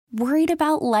Worried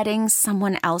about letting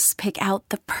someone else pick out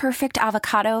the perfect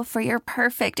avocado for your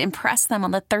perfect impress them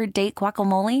on the third date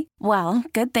guacamole? Well,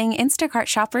 good thing Instacart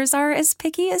shoppers are as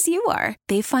picky as you are.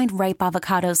 They find ripe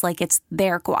avocados like it's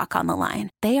their guac on the line.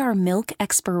 They are milk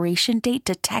expiration date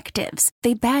detectives.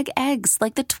 They bag eggs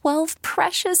like the 12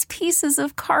 precious pieces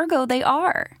of cargo they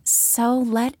are. So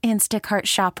let Instacart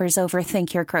shoppers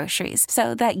overthink your groceries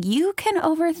so that you can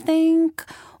overthink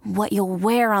what you'll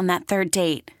wear on that third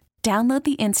date. Download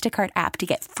the Instacart app to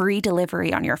get free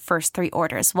delivery on your first 3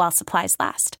 orders while supplies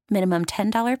last. Minimum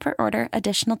 $10 per order.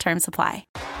 Additional terms apply.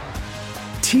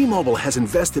 T-Mobile has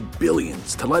invested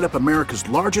billions to light up America's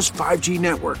largest 5G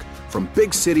network, from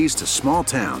big cities to small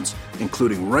towns,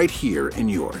 including right here in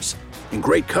yours. And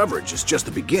great coverage is just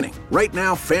the beginning. Right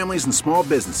now, families and small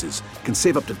businesses can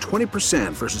save up to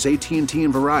 20% versus AT&T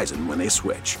and Verizon when they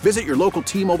switch. Visit your local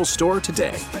T-Mobile store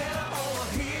today.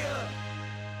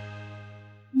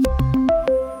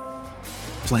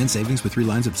 Plan savings with 3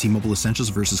 lines of T-Mobile Essentials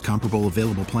versus comparable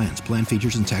available plans. Plan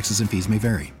features and taxes and fees may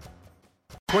vary.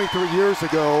 23 years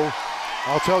ago,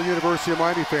 I'll tell University of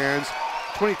Miami fans,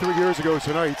 23 years ago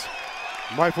tonight,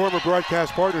 my former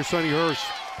broadcast partner, Sonny Hurst,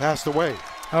 passed away.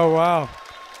 Oh, wow.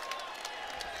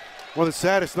 One of the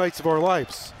saddest nights of our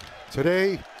lives.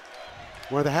 Today,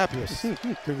 one of the happiest.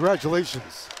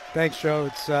 Congratulations. Thanks, Joe.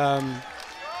 It's, it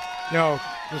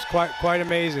was quite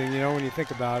amazing, when you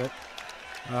think about it.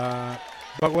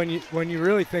 But when you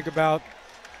really think about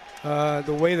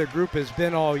the way the group has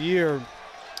been all year,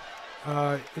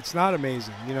 it's not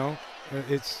amazing,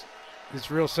 It's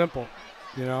real simple,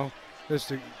 There's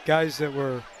the guys that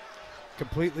were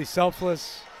completely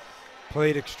selfless,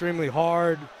 played extremely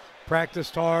hard,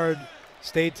 practiced hard,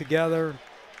 stayed together.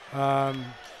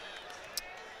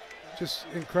 Just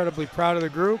incredibly proud of the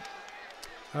group.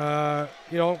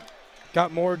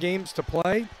 Got more games to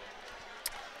play.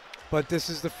 But this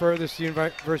is the furthest the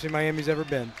University of Miami's ever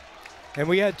been. And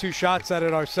we had 2 shots at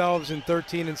it ourselves in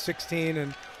 13 and 16,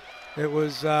 and it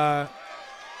was,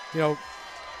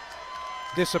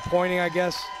 disappointing, I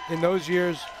guess, in those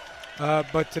years.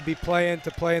 But to play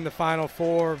in the Final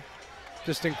Four,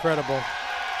 just incredible.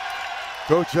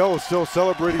 Coach L is still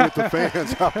celebrating with the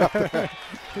fans. How about that?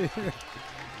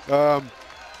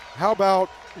 How about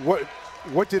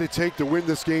what did it take to win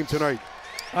this game tonight?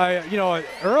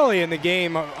 Early in the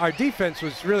game, our defense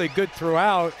was really good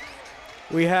throughout.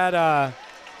 We had a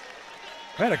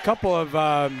couple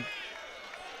of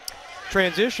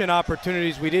transition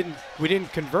opportunities we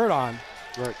didn't convert on.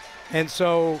 Right. And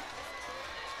so,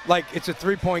 it's a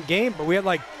 3-point game, but we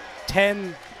had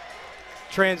 10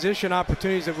 transition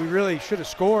opportunities that we really should have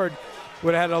scored.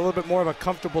 Would have had a little bit more of a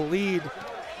comfortable lead,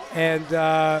 and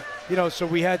so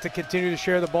we had to continue to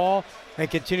share the ball and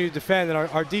continue to defend, and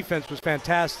our defense was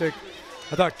fantastic.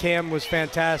 I thought Cam was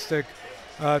fantastic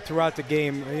throughout the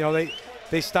game.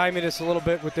 They stymied us a little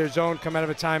bit with their zone come out of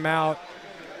a timeout,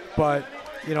 but,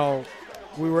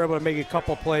 we were able to make a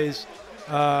couple plays,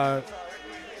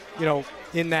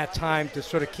 in that time to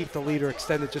sort of keep the lead or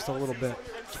extend it just a little bit.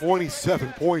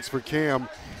 27 points for Cam.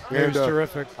 It was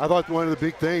terrific. I thought one of the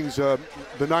big things, the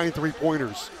 9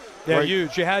 3-pointers. Yeah, right?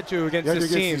 huge. You had to against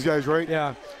this team. These guys, right?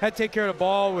 Yeah. Had to take care of the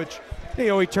ball, which, he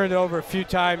turned it over a few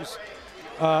times,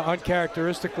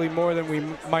 uncharacteristically more than we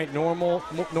might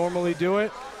normally do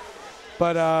it.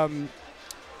 But,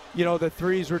 the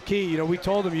threes were key. We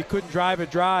told them you couldn't drive a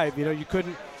drive. You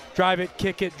couldn't drive it,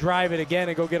 kick it, drive it again,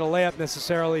 and go get a layup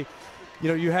necessarily.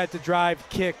 You had to drive,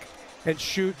 kick, and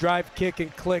shoot, drive, kick,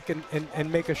 and click,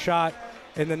 and make a shot.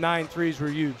 And the 9 threes were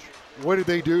huge. What did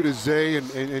they do to Zay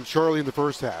and Charlie in the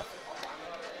first half?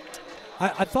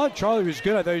 I thought Charlie was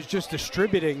good. I thought he was just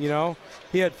distributing,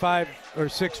 He had 5 or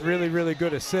 6 really, really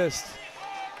good assists.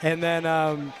 And then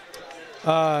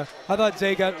I thought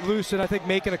Zay got loose, and I think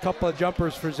making a couple of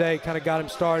jumpers for Zay kind of got him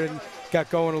started and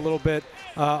got going a little bit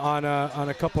on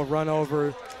a couple of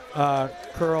run-over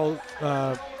curl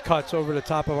cuts over the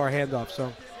top of our handoff.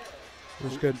 So it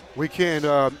was good. We can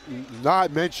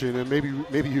not mention, and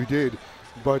maybe you did,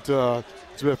 but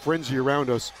it's been a frenzy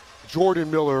around us. Jordan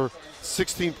Miller,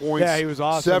 16 points. Yeah, he was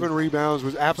awesome. 7 rebounds,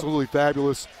 was absolutely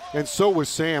fabulous. And so was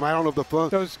Sam. I don't know if the thumb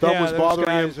was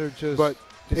bothering him, but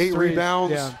 8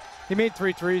 rebounds. Yeah. He made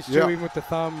 3 threes, too, even with the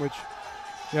thumb, which,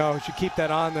 we should keep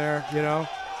that on there,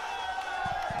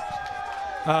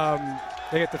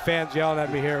 They get the fans yelling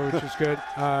at me here, which is good.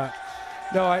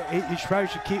 He probably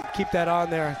should keep that on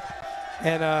there.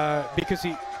 And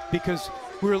because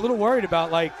we were a little worried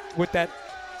about, with that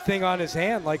thing on his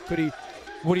hand,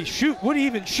 would he shoot? Would he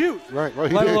even shoot? Right.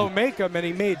 Let alone make them, and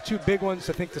he made 2 big ones,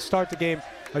 I think, to start the game,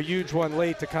 a huge one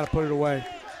late to kind of put it away.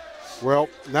 Well,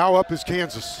 now up is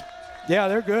Kansas. Yeah,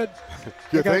 they're good.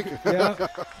 You think? Yeah,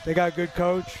 they got a good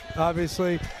coach,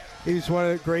 obviously. He's one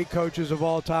of the great coaches of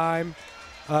all time.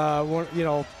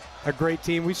 A great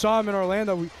team. We saw him in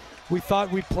Orlando. We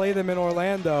thought we'd play them in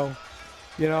Orlando,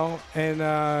 and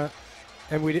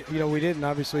we didn't.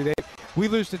 Obviously, we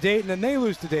lose to Dayton and they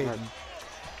lose to Dayton.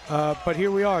 Right. But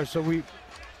here we are. So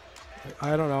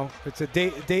I don't know. It's a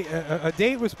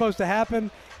date was supposed to happen,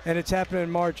 and it's happening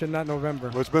in March and not November.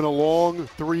 Well, it's been a long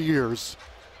 3 years,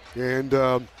 and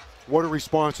what a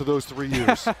response to those 3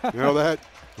 years. You know that?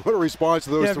 What a response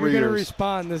to those 3 years. If you're going to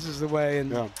respond, this is the way.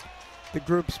 And the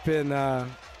group's been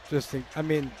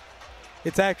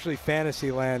it's actually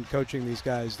fantasy land coaching these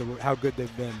guys, how good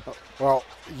they've been. Well,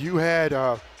 you had,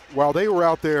 while they were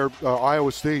out there,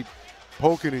 Iowa State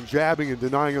poking and jabbing and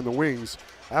denying on the wings,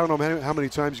 I don't know how many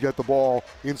times you got the ball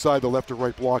inside the left or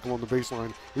right block along the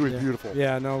baseline. It was beautiful.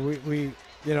 Yeah, no, we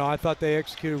I thought they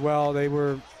executed well. They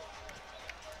were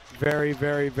very,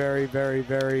 very, very, very,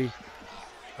 very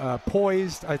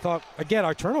poised. I thought, again,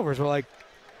 our turnovers were like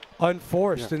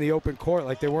unforced in the open court.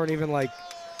 Like they weren't even like,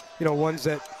 ones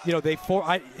that,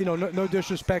 no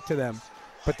disrespect to them,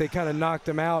 but they kind of knocked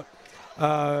them out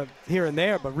here and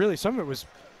there. But really, some of it was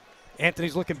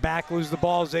Anthony's looking back, lose the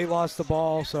ball. Zay lost the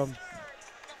ball. So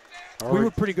we were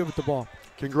pretty good with the ball.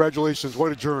 Congratulations.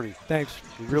 What a journey. Thanks.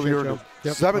 You really earned it.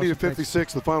 Yep.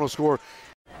 70-56, the final score.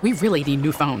 We really need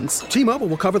new phones. T-Mobile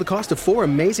will cover the cost of 4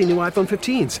 amazing new iPhone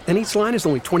 15s, and each line is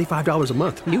only $25 a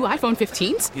month. New iPhone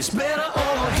 15s? It's better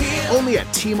over here. Only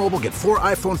at T-Mobile, get 4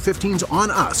 iPhone 15s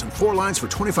on us and 4 lines for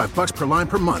 $25 per line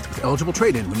per month with eligible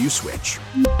trade-in when you switch.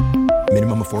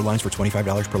 Minimum of 4 lines for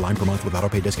 $25 per line per month with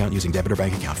autopay discount using debit or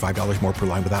bank account. $5 more per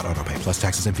line without autopay, plus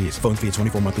taxes and fees. Phone fee at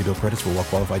 24 monthly bill credits for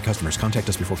well-qualified customers. Contact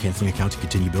us before canceling account to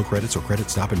continue bill credits or credit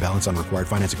stop and balance on required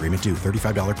finance agreement due.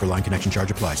 $35 per line connection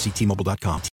charge applies. See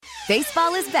T-Mobile.com.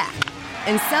 Baseball is back,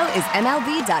 and so is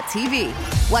MLB.tv.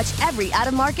 Watch every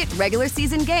out-of-market regular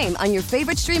season game on your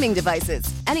favorite streaming devices.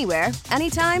 Anywhere,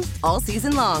 anytime, all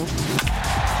season long.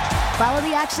 Follow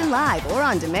the action live or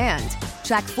on demand.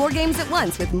 Track 4 games at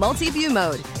once with multi-view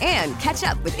mode and catch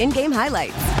up with in-game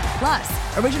highlights.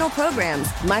 Plus, original programs,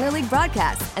 minor league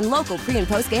broadcasts, and local pre- and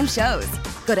post-game shows.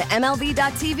 Go to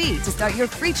MLB.tv to start your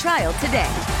free trial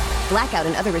today. Blackout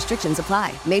and other restrictions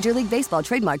apply. Major League Baseball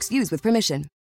trademarks used with permission.